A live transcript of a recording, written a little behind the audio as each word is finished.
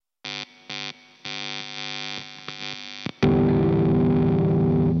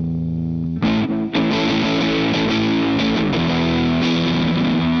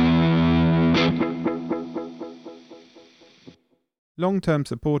Long-term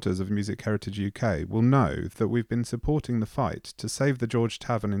supporters of Music Heritage UK will know that we've been supporting the fight to save the George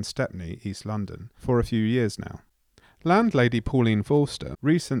Tavern in Stepney, East London, for a few years now. Landlady Pauline Forster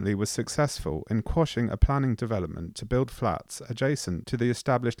recently was successful in quashing a planning development to build flats adjacent to the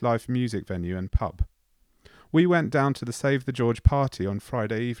established live music venue and pub. We went down to the Save the George party on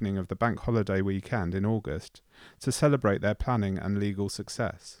Friday evening of the bank holiday weekend in August to celebrate their planning and legal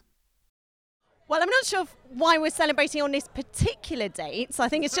success. Well, I'm not sure why we're celebrating on this particular date, so I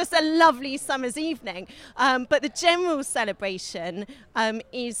think it's just a lovely summer's evening. But the general celebration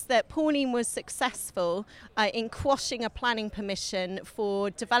is that Pauline was successful in quashing a planning permission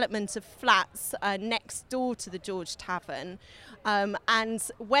for development of flats next door to the George Tavern. And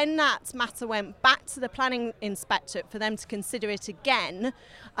when that matter went back to the planning inspectorate for them to consider it again,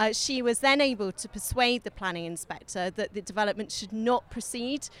 she was then able to persuade the planning inspector that the development should not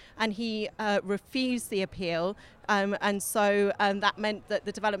proceed, and he refused the appeal. And so that meant that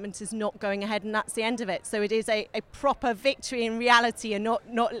the development is not going ahead, and that's the end of it. So it is a proper victory in reality and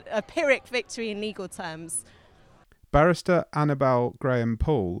not a Pyrrhic victory in legal terms. Barrister Annabel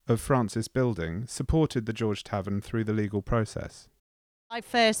Graham-Paul of Francis Building supported the George Tavern through the legal process. I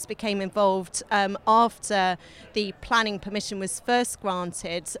first became involved after the planning permission was first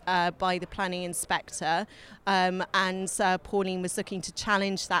granted by the planning inspector, and Pauline was looking to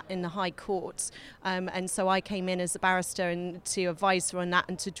challenge that in the High Court. And so I came in as a barrister and to advise her on that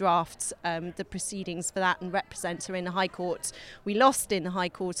and to draft the proceedings for that and represent her in the High Court. We lost in the High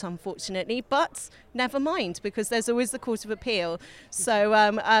Court, unfortunately, but never mind, because there's always the Court of Appeal.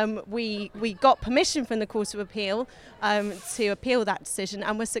 So we got permission from the Court of Appeal to appeal that decision,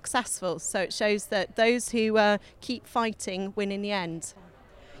 and were successful. So it shows that those who keep fighting win in the end.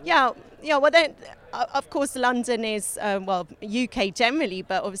 Yeah. Well, then, of course, London is UK generally,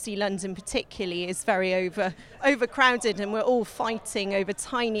 but obviously London particularly is very overcrowded, and we're all fighting over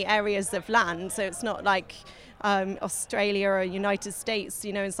tiny areas of land. So it's not like Australia or United States,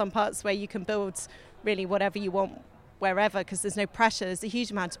 in some parts where you can build really whatever you want wherever, because there's no pressure. There's a huge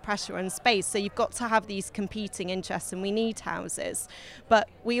amount of pressure on space, so you've got to have these competing interests, and we need houses, but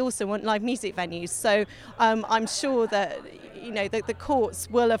we also want live music venues. So I'm sure that the courts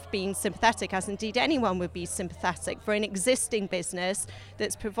will have been sympathetic, as indeed anyone would be sympathetic, for an existing business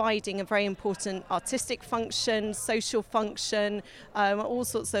that's providing a very important artistic function, social function, all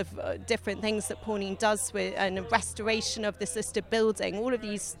sorts of different things that Pauline does with, and restoration of this listed building, all of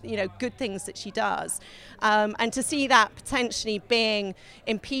these good things that she does, and to see that potentially being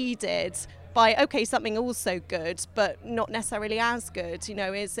impeded by something also good but not necessarily as good,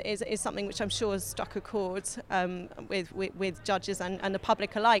 is something which I'm sure has struck a chord with judges and the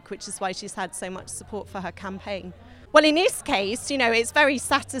public alike, which is why she's had so much support for her campaign. Well, in this case, it's very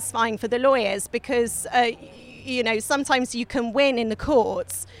satisfying for the lawyers, because sometimes you can win in the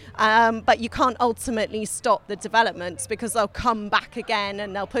courts, but you can't ultimately stop the development, because they'll come back again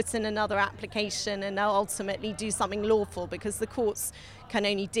and they'll put in another application and they'll ultimately do something lawful, because the courts can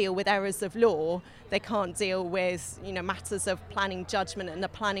only deal with errors of law. They can't deal with matters of planning judgment and the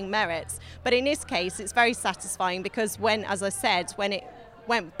planning merits. But in this case, it's very satisfying, because when it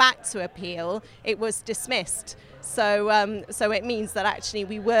went back to appeal, it was dismissed. So it means that actually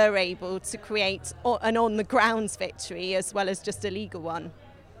we were able to create an on-the-grounds victory as well as just a legal one.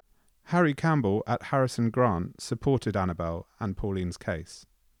 Harry Campbell at Harrison Grant supported Annabel and Pauline's case.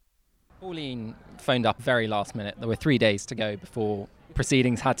 Pauline phoned up very last minute. There were 3 days to go before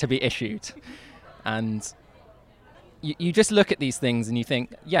proceedings had to be issued. And you just look at these things and you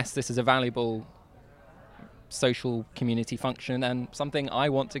think, yes, this is a valuable social community function and something I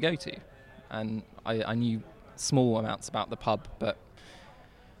want to go to. And I knew small amounts about the pub, but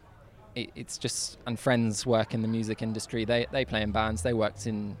it's just, and friends work in the music industry, they play in bands, they worked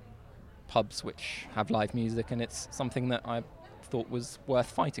in pubs which have live music, and it's something that I thought was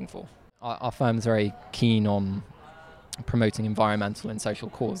worth fighting for. Our firm's very keen on promoting environmental and social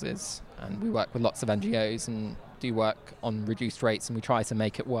causes, and we work with lots of NGOs and do work on reduced rates, and we try to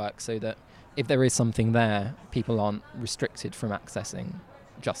make it work so that if there is something there, people aren't restricted from accessing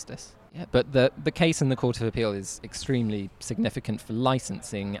justice. Yeah, but the case in the Court of Appeal is extremely significant for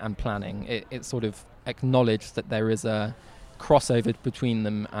licensing and planning. It sort of acknowledged that there is a crossover between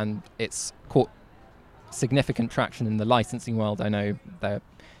them, and it's caught significant traction in the licensing world. I know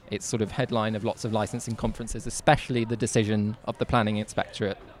it's sort of headline of lots of licensing conferences, especially the decision of the planning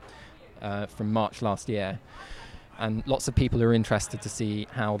inspectorate from March last year. And lots of people are interested to see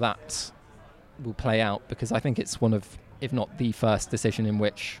how that will play out, because I think it's one of, if not the first decision in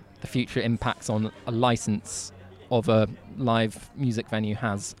which the future impacts on a license of a live music venue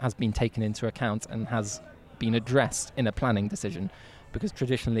has been taken into account and has been addressed in a planning decision, because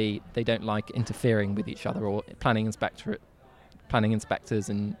traditionally they don't like interfering with each other, or planning inspectors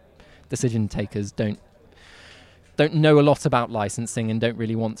and decision takers don't know a lot about licensing and don't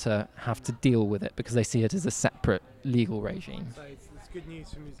really want to have to deal with it because they see it as a separate legal regime. So it's good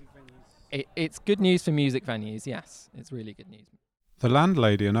news for music venues. It's good news for music venues, yes. It's really good news. The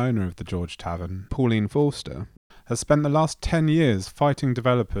landlady and owner of the George Tavern, Pauline Forster, has spent the last 10 years fighting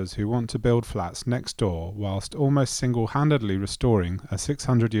developers who want to build flats next door whilst almost single-handedly restoring a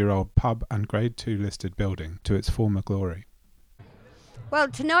 600-year-old pub and Grade 2 listed building to its former glory. Well,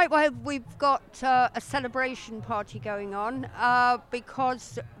 tonight we've got a celebration party going on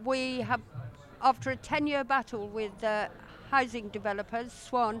because we have, after a 10-year battle with housing developers,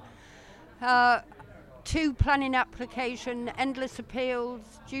 Swan, 2 planning application, endless appeals,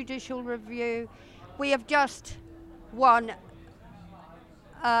 judicial review, we have just won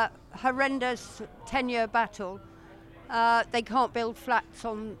a horrendous 10-year battle. They can't build flats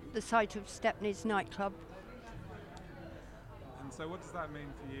on the site of Stepney's nightclub. And so what does that mean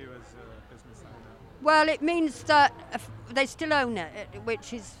for you as a business owner? Well, it means that they still own it,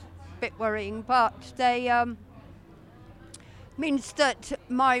 which is a bit worrying, but they means that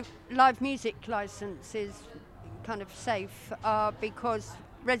my live music license is kind of safe because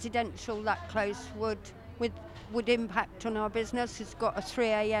residential that close would impact on our business. It's got a 3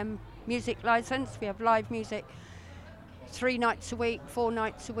 a.m. music license. We have live music 3 nights a week, 4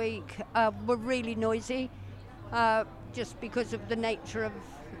 nights a week. We're really noisy just because of the nature of,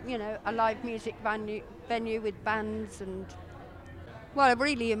 a live music venue with bands and, well,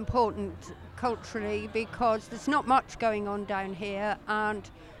 really important culturally because there's not much going on down here, and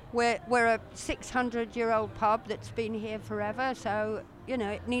we're a 600-year-old pub that's been here forever, so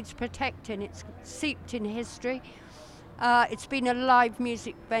it needs protecting. It's steeped in history. It's been a live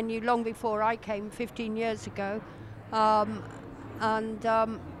music venue long before I came 15 years ago,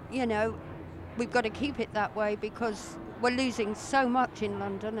 we've got to keep it that way because we're losing so much in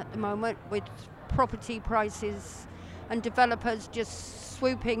London at the moment with property prices and developers just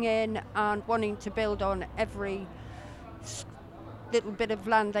swooping in and wanting to build on every little bit of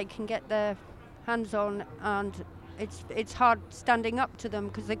land they can get their hands on, and it's hard standing up to them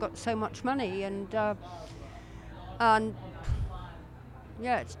because they've got so much money, and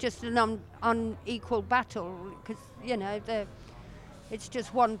it's just an unequal battle because it's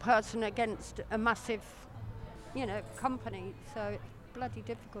just one person against a massive company, so it's bloody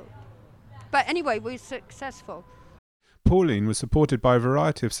difficult. But anyway, we're successful. Pauline was supported by a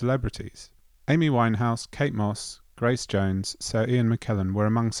variety of celebrities. Amy Winehouse, Kate Moss, Grace Jones, Sir Ian McKellen were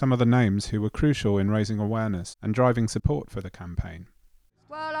among some of the names who were crucial in raising awareness and driving support for the campaign.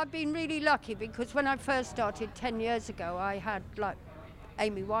 Well, I've been really lucky because when I first started 10 years ago, I had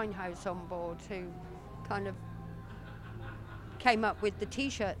Amy Winehouse on board who kind of came up with the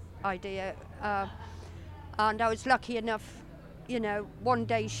T-shirt idea. And I was lucky enough, one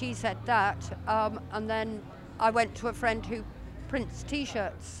day she said that, and then I went to a friend who prints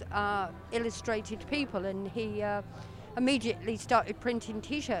T-shirts, illustrated people, and he immediately started printing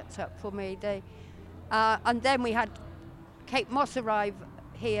T-shirts up for me. And then we had Kate Moss arrive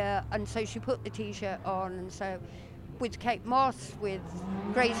here, and so she put the T-shirt on, and so with Kate Moss, with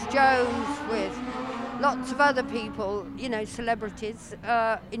Grace Jones, with lots of other people, celebrities,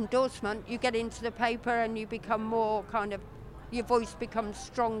 endorsement, you get into the paper and you become more your voice becomes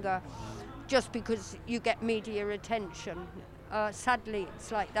stronger just because you get media attention. Sadly,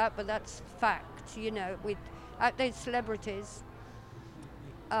 it's like that, but that's fact, without those celebrities,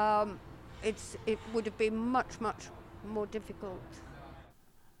 it would have been much, much more difficult.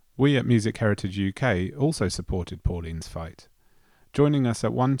 We at Music Heritage UK also supported Pauline's fight. Joining us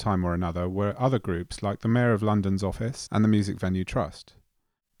at one time or another were other groups like the Mayor of London's office and the Music Venue Trust.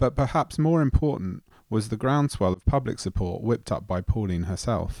 But perhaps more important was the groundswell of public support whipped up by Pauline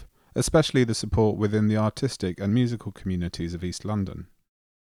herself, especially the support within the artistic and musical communities of East London.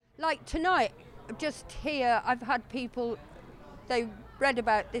 Like tonight, just here, I've had people, they read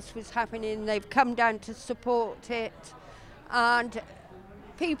about this was happening, they've come down to support it, and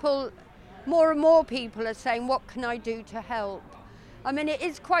more and more people are saying, what can I do to help? I mean, it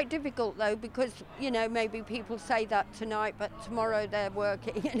is quite difficult though, because, maybe people say that tonight, but tomorrow they're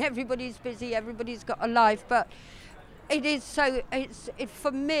working and everybody's busy, everybody's got a life, but it is so,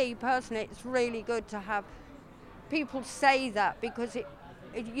 for me personally, it's really good to have people say that because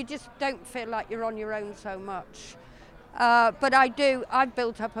you just don't feel like you're on your own so much. But I've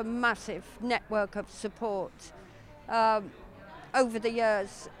built up a massive network of support over the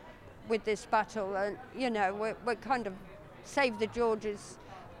years with this battle, and we're kind of Save the Georges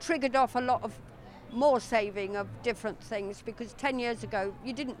triggered off a lot of more saving of different things, because 10 years ago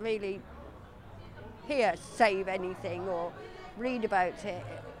you didn't really hear save anything or read about it,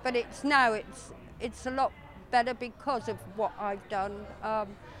 but it's a lot better because of what I've done.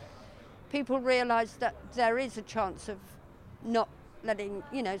 People realise that there is a chance of not letting,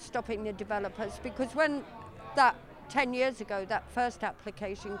 stopping the developers, because when that 10 years ago that first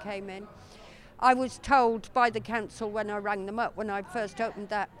application came in, I was told by the council when I rang them up, when I first opened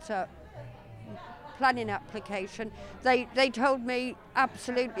that planning application, they told me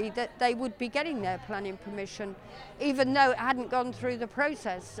absolutely that they would be getting their planning permission, even though it hadn't gone through the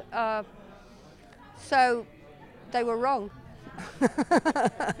process. So they were wrong.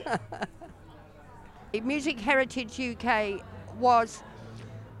 Music Heritage UK was,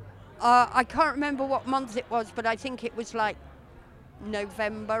 I can't remember what month it was, but I think it was like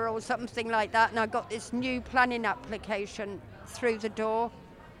November or something like that, and I got this new planning application through the door.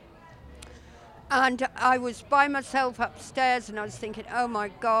 And I was by myself upstairs, and I was thinking, oh my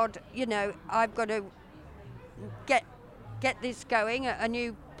God, I've got to get this going, a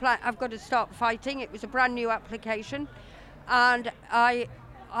new plan. I've got to start fighting. It was a brand new application, and I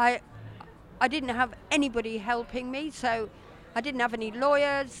didn't have anybody helping me, so I didn't have any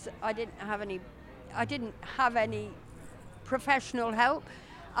lawyers. I didn't have any professional help.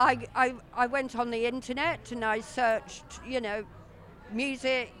 I went on the internet and I searched,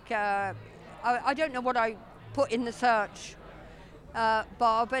 music. I don't know what I put in the search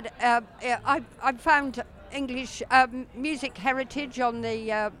bar, but I found English Music Heritage on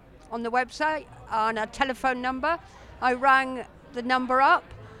the website, and a telephone number. I rang the number up,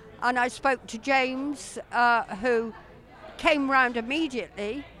 and I spoke to James, who came round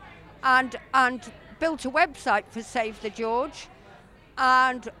immediately, and built a website for Save the George.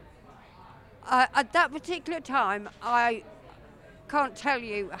 And at that particular time, I can't tell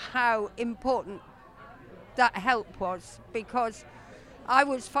you how important that help was, because I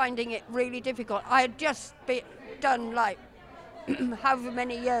was finding it really difficult. I had just done like however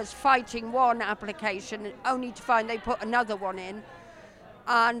many years fighting one application, only to find they put another one in,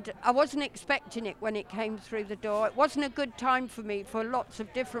 and I wasn't expecting it when it came through the door. It wasn't a good time for me for lots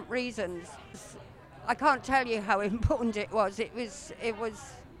of different reasons. I can't tell you how important it was. It was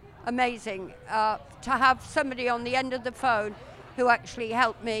amazing to have somebody on the end of the phone who actually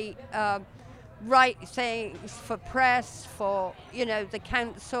helped me write things for press, for the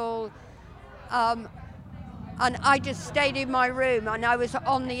council, and I just stayed in my room, and I was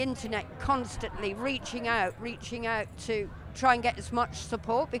on the internet constantly reaching out to try and get as much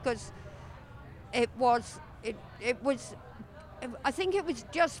support, because it was I think it was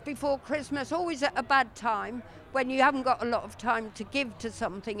just before Christmas, always at a bad time when you haven't got a lot of time to give to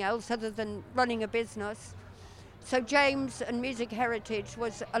something else other than running a business. So James and Music Heritage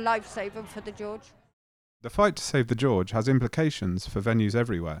was a lifesaver for the George. The fight to save the George has implications for venues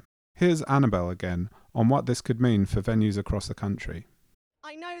everywhere. Here's Annabelle again on what this could mean for venues across the country.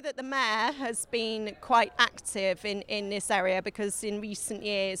 I know that the Mayor has been quite active in this area, because in recent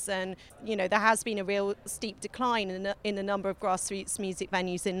years, and there has been a real steep decline in the number of grassroots music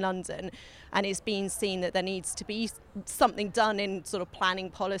venues in London, and it's been seen that there needs to be something done in sort of planning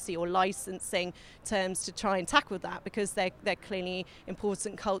policy or licensing terms to try and tackle that, because they're clearly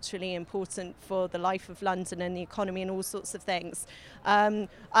important, culturally important for the life of London and the economy and all sorts of things.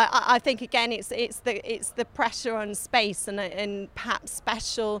 I think again it's the pressure on space, and perhaps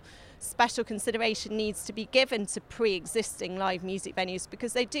special consideration needs to be given to pre-existing live music venues,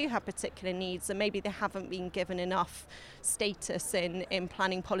 because they do have particular needs, and maybe they haven't been given enough status in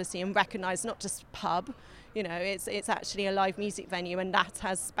planning policy and recognised not just pub. It's actually a live music venue, and that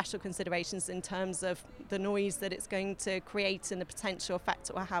has special considerations in terms of the noise that it's going to create and the potential effect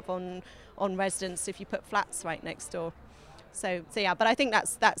it will have on residents if you put flats right next door. So yeah, but I think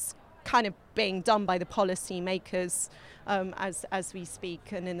that's kind of being done by the policy makers as we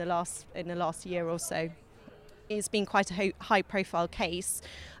speak, and in the last year or so. It's been quite a high profile case,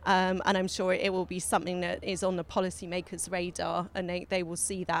 and I'm sure it will be something that is on the policy makers' radar, and they will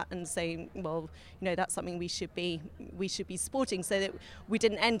see that and say, well, that's something we should be supporting, so that we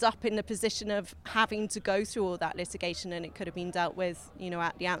didn't end up in the position of having to go through all that litigation, and it could have been dealt with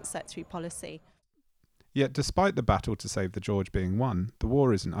at the outset through policy. Yet despite the battle to save the George being won, the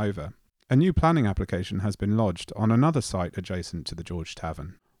war isn't over. A new planning application has been lodged on another site adjacent to the George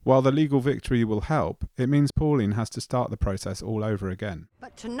Tavern. While the legal victory will help, it means Pauline has to start the process all over again.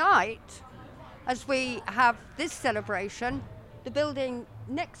 But tonight, as we have this celebration, the building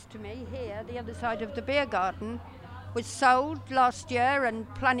next to me here, the other side of the beer garden, was sold last year, and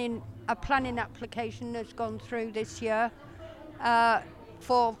a planning application has gone through this year.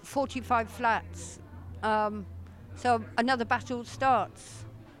 for 45 flats. So another battle starts.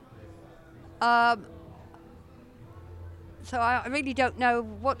 So I really don't know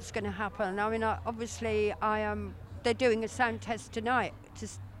what's going to happen. I mean, obviously, they're doing a sound test tonight to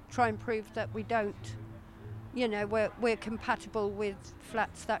try and prove that we don't, we're compatible with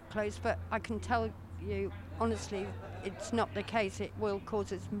flats that close. But I can tell you, honestly, it's not the case. It will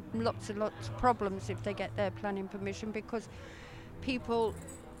cause us lots and lots of problems if they get their planning permission, because people,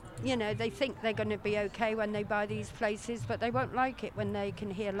 they think they're going to be okay when they buy these places, but they won't like it when they can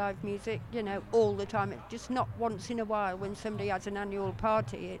hear live music, all the time. It's just not once in a while when somebody has an annual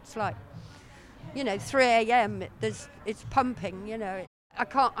party. It's like, 3 a.m. It's pumping, I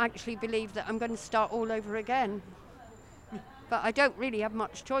can't actually believe that I'm going to start all over again. But I don't really have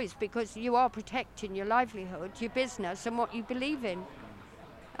much choice, because you are protecting your livelihood, your business, and what you believe in.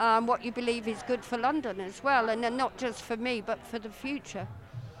 What you believe is good for London as well, and then not just for me, but for the future.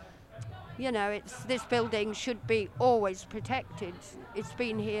 This building should be always protected. It's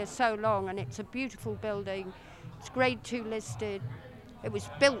been here so long, and it's a beautiful building. It's grade 2 listed. It was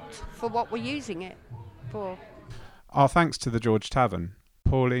built for what we're using it for. Our thanks to the George Tavern,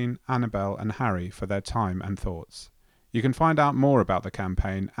 Pauline, Annabelle and Harry for their time and thoughts. You can find out more about the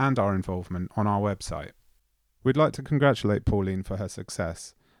campaign and our involvement on our website. We'd like to congratulate Pauline for her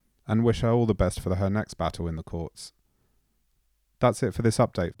success and wish her all the best for her next battle in the courts. That's it for this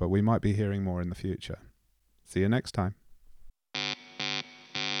update, but we might be hearing more in the future. See you next time.